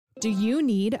Do you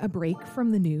need a break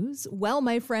from the news? Well,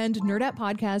 my friend, Nerdette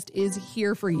Podcast is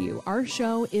here for you. Our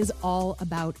show is all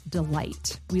about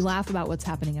delight. We laugh about what's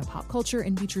happening in pop culture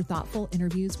and feature thoughtful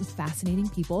interviews with fascinating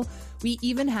people. We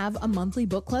even have a monthly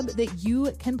book club that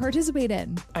you can participate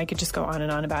in. I could just go on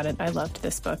and on about it. I loved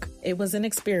this book. It was an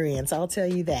experience, I'll tell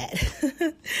you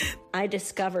that. I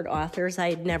discovered authors I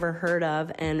had never heard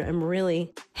of, and I'm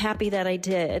really happy that I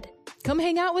did. Come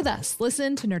hang out with us.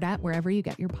 Listen to Nerdette wherever you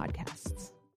get your podcasts.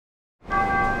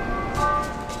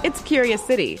 It's Curious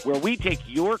City, where we take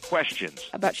your questions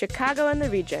about Chicago and the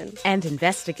region and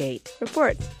investigate,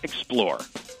 report, explore.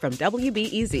 From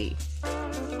WBEZ.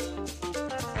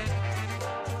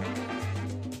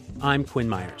 I'm Quinn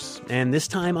Myers, and this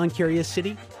time on Curious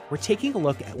City, we're taking a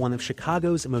look at one of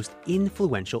Chicago's most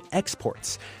influential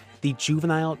exports, the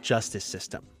juvenile justice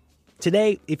system.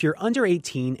 Today, if you're under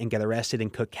 18 and get arrested in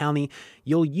Cook County,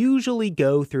 you'll usually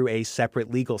go through a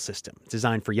separate legal system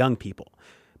designed for young people.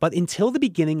 But until the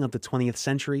beginning of the 20th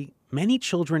century, many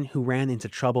children who ran into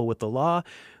trouble with the law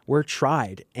were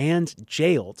tried and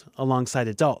jailed alongside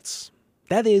adults.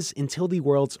 That is, until the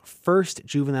world's first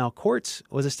juvenile court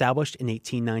was established in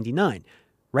 1899,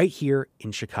 right here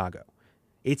in Chicago.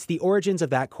 It's the origins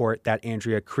of that court that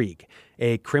Andrea Krieg,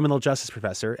 a criminal justice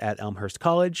professor at Elmhurst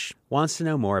College, wants to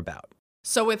know more about.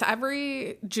 So with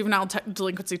every juvenile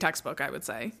delinquency textbook, I would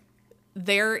say,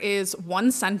 there is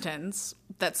one sentence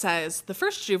that says the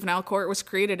first juvenile court was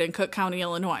created in Cook County,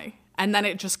 Illinois. And then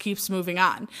it just keeps moving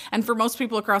on. And for most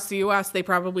people across the U.S., they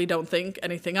probably don't think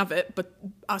anything of it. But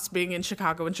us being in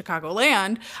Chicago and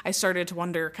Chicagoland, I started to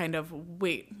wonder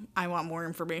wait, I want more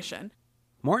information.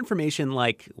 More information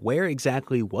like where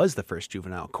exactly was the first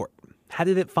juvenile court? How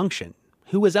did it function?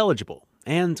 Who was eligible?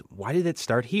 And why did it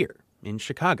start here in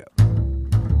Chicago?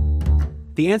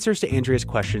 The answers to Andrea's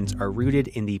questions are rooted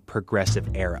in the Progressive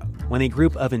Era, when a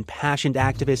group of impassioned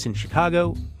activists in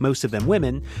Chicago, most of them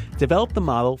women, developed the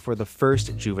model for the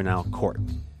first juvenile court.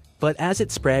 But as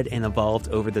it spread and evolved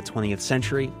over the 20th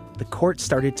century, the court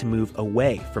started to move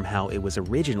away from how it was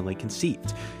originally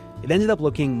conceived. It ended up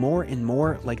looking more and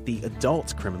more like the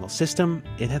adult criminal system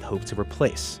it had hoped to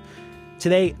replace.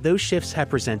 Today, those shifts have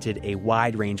presented a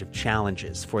wide range of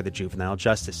challenges for the juvenile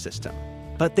justice system.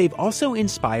 But they've also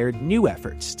inspired new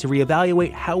efforts to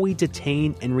reevaluate how we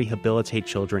detain and rehabilitate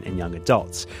children and young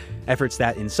adults. Efforts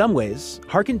that, in some ways,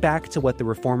 harken back to what the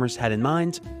reformers had in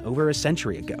mind over a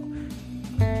century ago.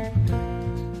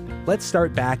 Let's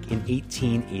start back in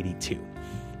 1882.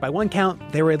 By one count,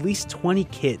 there were at least 20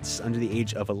 kids under the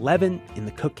age of 11 in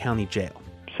the Cook County Jail.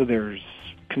 So there's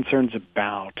concerns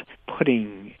about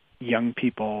putting young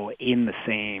people in the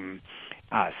same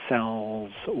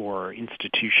cells or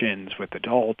institutions with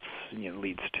adults.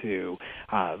 Leads to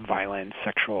violence,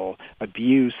 sexual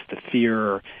abuse. The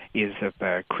fear is that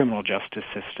the criminal justice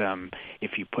system,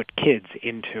 if you put kids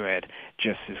into it,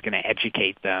 just is going to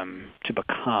educate them to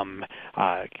become,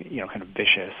 kind of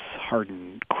vicious,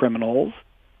 hardened criminals.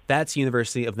 That's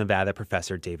University of Nevada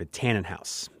professor David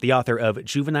Tannenhouse, the author of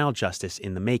Juvenile Justice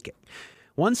in the Making.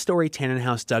 One story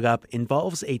Tannenhouse dug up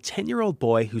involves a 10-year-old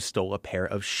boy who stole a pair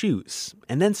of shoes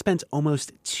and then spent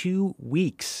almost 2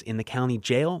 weeks in the county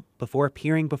jail before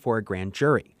appearing before a grand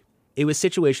jury. It was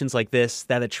situations like this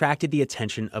that attracted the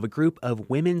attention of a group of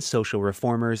women social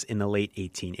reformers in the late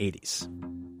 1880s.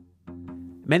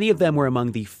 Many of them were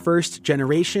among the first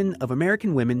generation of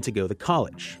American women to go to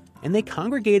college, and they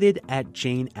congregated at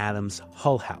Jane Addams'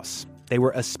 Hull House. They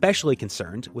were especially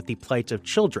concerned with the plight of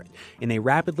children in a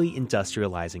rapidly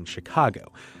industrializing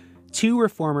Chicago. 2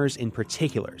 reformers in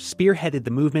particular spearheaded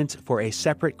the movement for a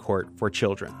separate court for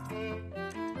children.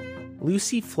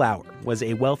 Lucy Flower was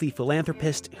a wealthy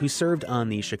philanthropist who served on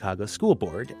the Chicago School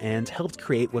Board and helped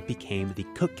create what became the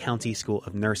Cook County School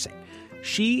of Nursing.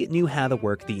 She knew how to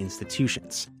work the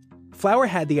institutions. Flower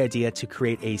had the idea to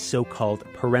create a so-called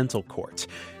parental court.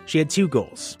 She had 2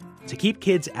 goals: to keep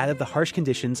kids out of the harsh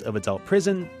conditions of adult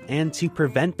prison and to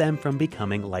prevent them from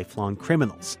becoming lifelong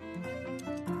criminals.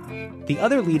 The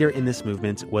other leader in this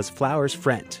movement was Flower's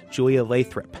friend, Julia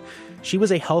Lathrop. She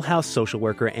was a Hull House social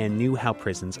worker and knew how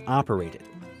prisons operated.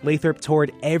 Lathrop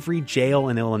toured every jail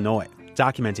in Illinois,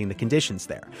 documenting the conditions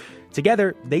there.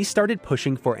 Together, they started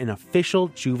pushing for an official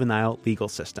juvenile legal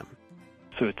system.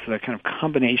 So it's the kind of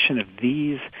combination of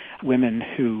these women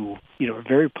who, are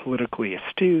very politically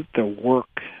astute. They'll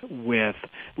work with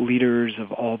leaders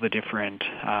of all the different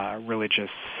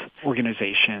religious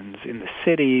organizations in the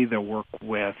city. They'll work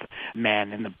with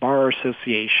men in the Bar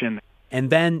Association.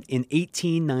 And then in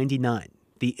 1899,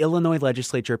 the Illinois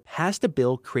legislature passed a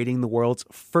bill creating the world's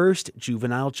first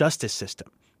juvenile justice system.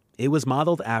 It was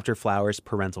modeled after Flower's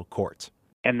parental court.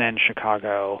 And then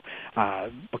Chicago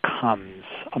becomes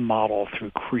a model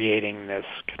through creating this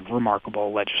kind of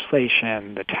remarkable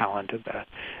legislation, the talent of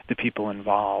the people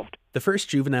involved. The first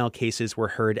juvenile cases were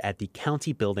heard at the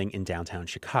county building in downtown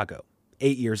Chicago.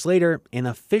 8 years later, an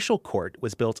official court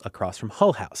was built across from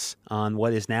Hull House on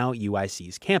what is now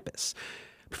UIC's campus.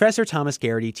 Professor Thomas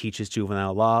Garrity teaches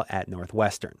juvenile law at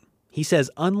Northwestern. He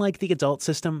says unlike the adult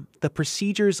system, the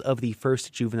procedures of the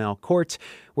first juvenile court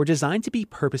were designed to be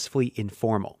purposefully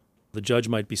informal. The judge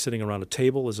might be sitting around a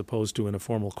table as opposed to in a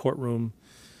formal courtroom.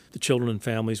 The children and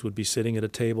families would be sitting at a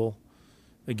table,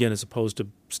 again, as opposed to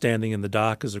standing in the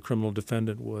dock as a criminal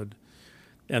defendant would.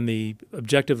 And the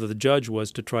objective of the judge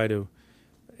was to try to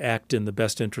act in the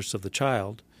best interests of the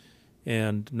child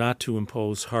and not to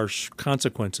impose harsh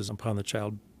consequences upon the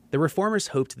child. The reformers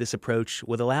hoped this approach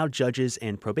would allow judges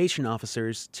and probation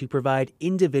officers to provide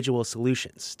individual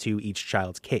solutions to each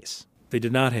child's case. They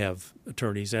did not have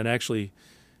attorneys, and actually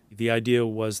the idea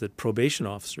was that probation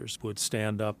officers would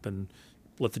stand up and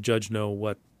let the judge know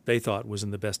what they thought was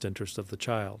in the best interest of the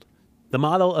child. The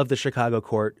model of the Chicago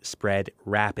court spread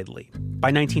rapidly.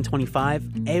 By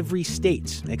 1925, every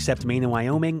state except Maine and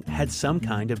Wyoming had some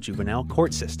kind of juvenile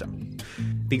court system.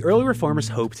 The early reformers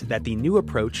hoped that the new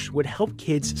approach would help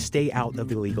kids stay out of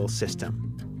the legal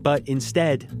system. But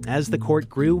instead, as the court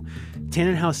grew,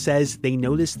 Tannenhouse says they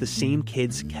noticed the same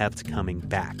kids kept coming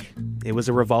back. It was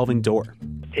a revolving door.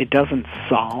 It doesn't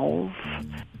solve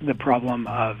the problem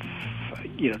of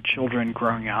children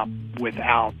growing up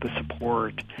without the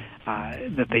support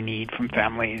that they need from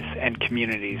families and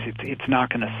communities. It's not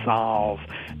going to solve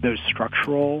those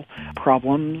structural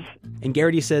problems. And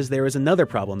Garrity says there was another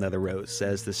problem that arose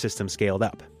as the system scaled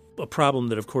up. A problem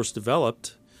that, of course,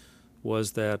 developed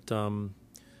was that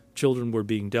children were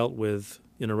being dealt with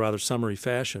in a rather summary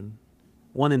fashion.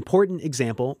 One important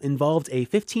example involved a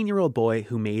 15-year-old boy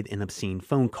who made an obscene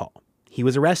phone call. He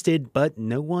was arrested, but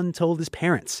no one told his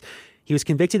parents. He was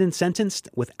convicted and sentenced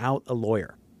without a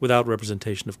lawyer. Without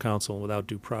representation of counsel and without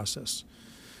due process.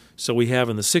 So we have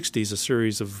in the 60s a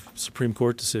series of Supreme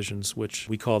Court decisions which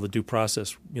we call the due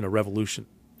process, revolution.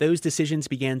 Those decisions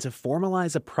began to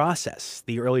formalize a process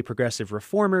the early progressive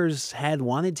reformers had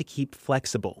wanted to keep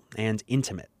flexible and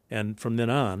intimate. And from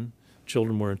then on,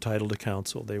 children were entitled to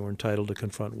counsel. They were entitled to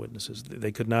confront witnesses.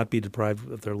 They could not be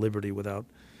deprived of their liberty without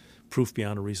proof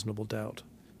beyond a reasonable doubt.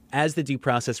 As the due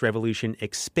process revolution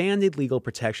expanded legal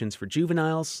protections for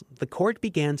juveniles, the court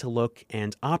began to look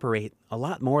and operate a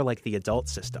lot more like the adult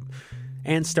system.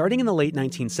 And starting in the late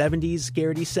 1970s,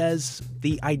 Garrity says,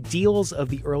 the ideals of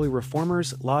the early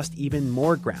reformers lost even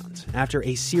more ground after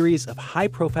a series of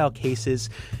high-profile cases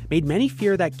made many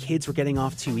fear that kids were getting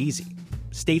off too easy.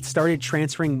 States started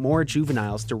transferring more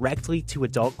juveniles directly to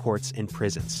adult courts and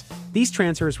prisons. These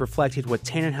transfers reflected what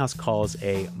Tannenhouse calls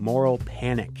a moral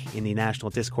panic in the national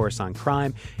discourse on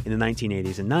crime in the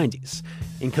 1980s and 90s.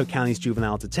 In Cook County's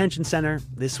Juvenile Detention Center,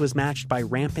 this was matched by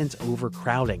rampant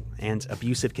overcrowding and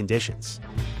abusive conditions.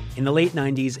 In the late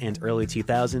 90s and early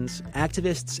 2000s,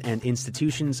 activists and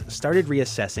institutions started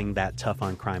reassessing that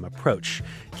tough-on-crime approach,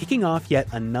 kicking off yet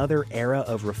another era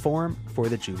of reform for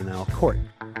the juvenile court.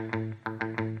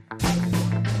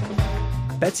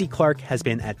 Betsy Clark has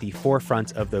been at the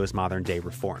forefront of those modern-day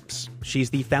reforms.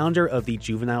 She's the founder of the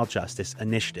Juvenile Justice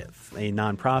Initiative, a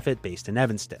nonprofit based in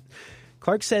Evanston.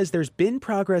 Clark says there's been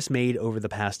progress made over the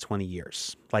past 20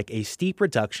 years, like a steep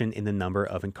reduction in the number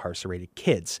of incarcerated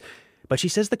kids. But she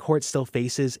says the court still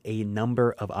faces a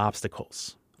number of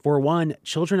obstacles. For one,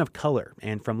 children of color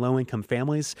and from low-income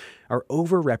families are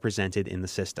overrepresented in the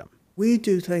system. We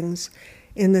do things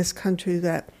in this country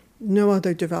that no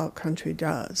other developed country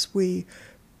does. We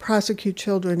prosecute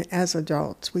children as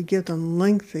adults. We give them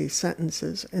lengthy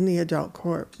sentences in the adult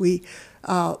court. We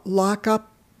lock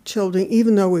up children,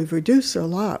 even though we've reduced a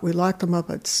lot, we lock them up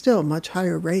at still much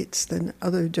higher rates than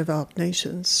other developed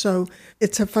nations. So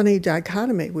it's a funny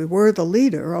dichotomy. We were the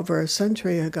leader over a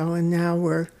century ago, and now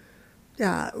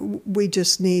we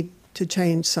just need to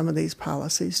change some of these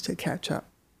policies to catch up.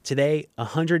 Today,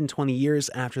 120 years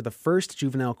after the first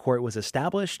juvenile court was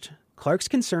established, Clark's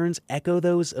concerns echo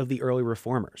those of the early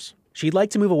reformers. She'd like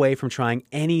to move away from trying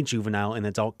any juvenile in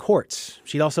adult courts.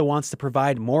 She also wants to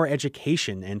provide more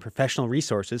education and professional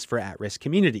resources for at-risk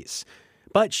communities.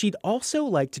 But she'd also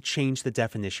like to change the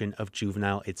definition of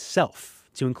juvenile itself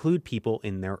to include people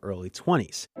in their early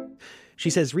 20s.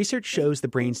 She says research shows the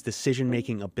brain's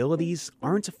decision-making abilities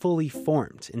aren't fully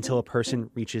formed until a person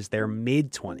reaches their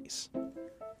mid-20s.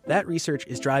 That research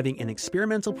is driving an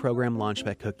experimental program launched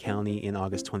by Cook County in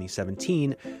August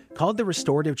 2017 called the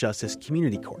Restorative Justice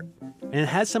Community Court. And it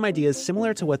has some ideas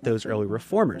similar to what those early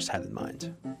reformers had in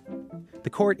mind. The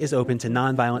court is open to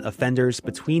nonviolent offenders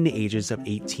between the ages of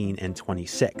 18 and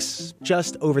 26,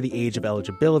 just over the age of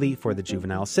eligibility for the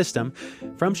juvenile system,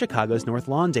 from Chicago's North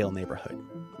Lawndale neighborhood.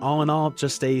 All in all,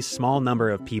 just a small number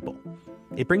of people.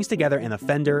 It brings together an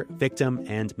offender, victim,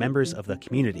 and members of the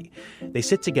community. They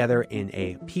sit together in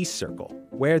a peace circle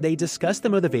where they discuss the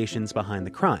motivations behind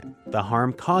the crime, the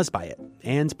harm caused by it,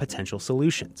 and potential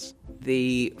solutions.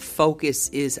 The focus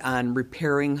is on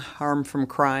repairing harm from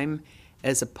crime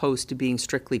as opposed to being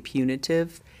strictly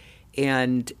punitive.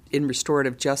 And in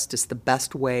restorative justice, the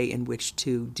best way in which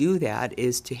to do that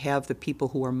is to have the people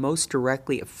who are most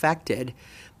directly affected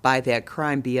by that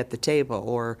crime be at the table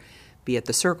or be at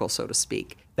the circle, so to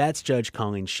speak. That's Judge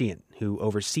Colleen Sheehan, who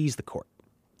oversees the court.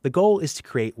 The goal is to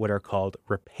create what are called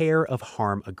repair of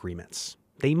harm agreements.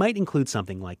 They might include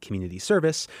something like community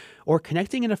service or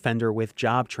connecting an offender with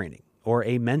job training or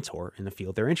a mentor in the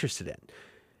field they're interested in.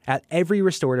 At every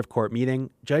restorative court meeting,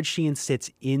 Judge Sheehan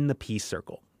sits in the peace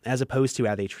circle, as opposed to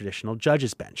at a traditional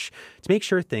judge's bench, to make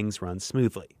sure things run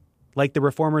smoothly. Like the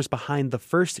reformers behind the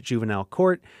first juvenile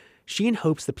court, Sheehan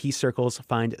hopes the peace circles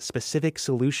find specific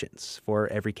solutions for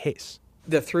every case.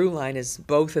 The through line is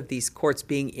both of these courts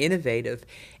being innovative,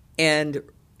 and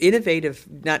innovative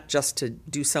not just to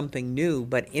do something new,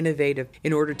 but innovative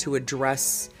in order to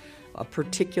address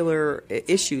particular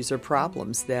issues or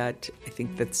problems that I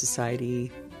think that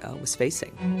society was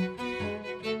facing.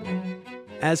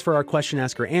 As for our question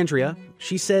asker, Andrea,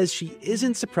 she says she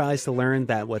isn't surprised to learn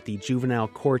that what the juvenile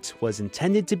court was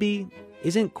intended to be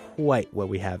isn't quite what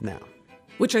we have now.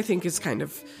 Which I think is kind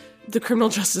of the criminal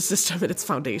justice system at its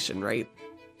foundation, right?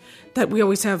 That we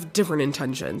always have different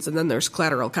intentions, and then there's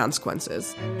collateral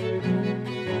consequences.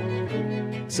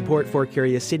 Support for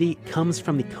Curious City comes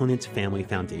from the Conant Family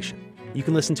Foundation. You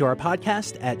can listen to our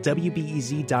podcast at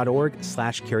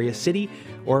wbez.org/Curious City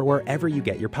or wherever you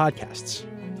get your podcasts.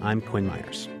 I'm Quinn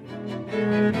Myers.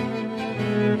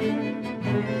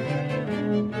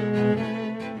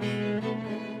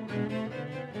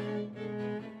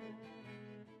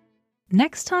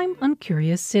 Next time on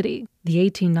Curious City, the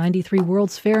 1893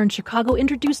 World's Fair in Chicago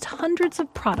introduced hundreds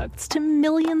of products to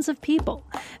millions of people.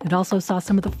 It also saw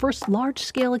some of the first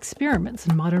large-scale experiments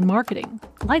in modern marketing,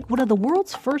 like one of the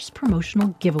world's first promotional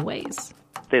giveaways.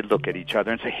 They'd look at each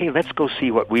other and say, hey, let's go see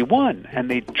what we won.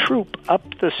 And they'd troop up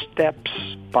the steps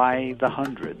by the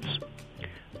hundreds,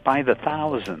 by the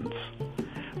thousands,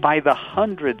 by the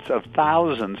hundreds of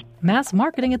thousands. Mass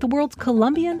marketing at the world's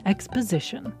Columbian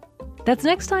Exposition. That's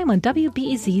next time on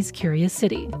WBEZ's Curious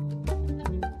City.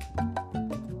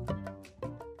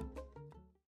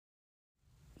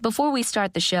 Before we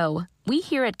start the show, we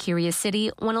here at Curious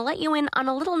City want to let you in on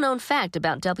a little-known fact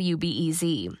about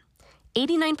WBEZ.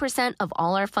 89% of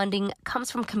all our funding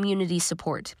comes from community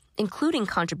support, including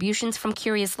contributions from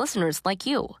curious listeners like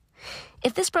you.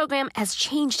 If this program has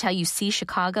changed how you see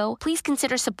Chicago, please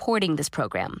consider supporting this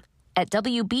program at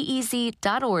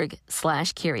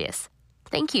wbez.org/curious.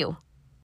 Thank you.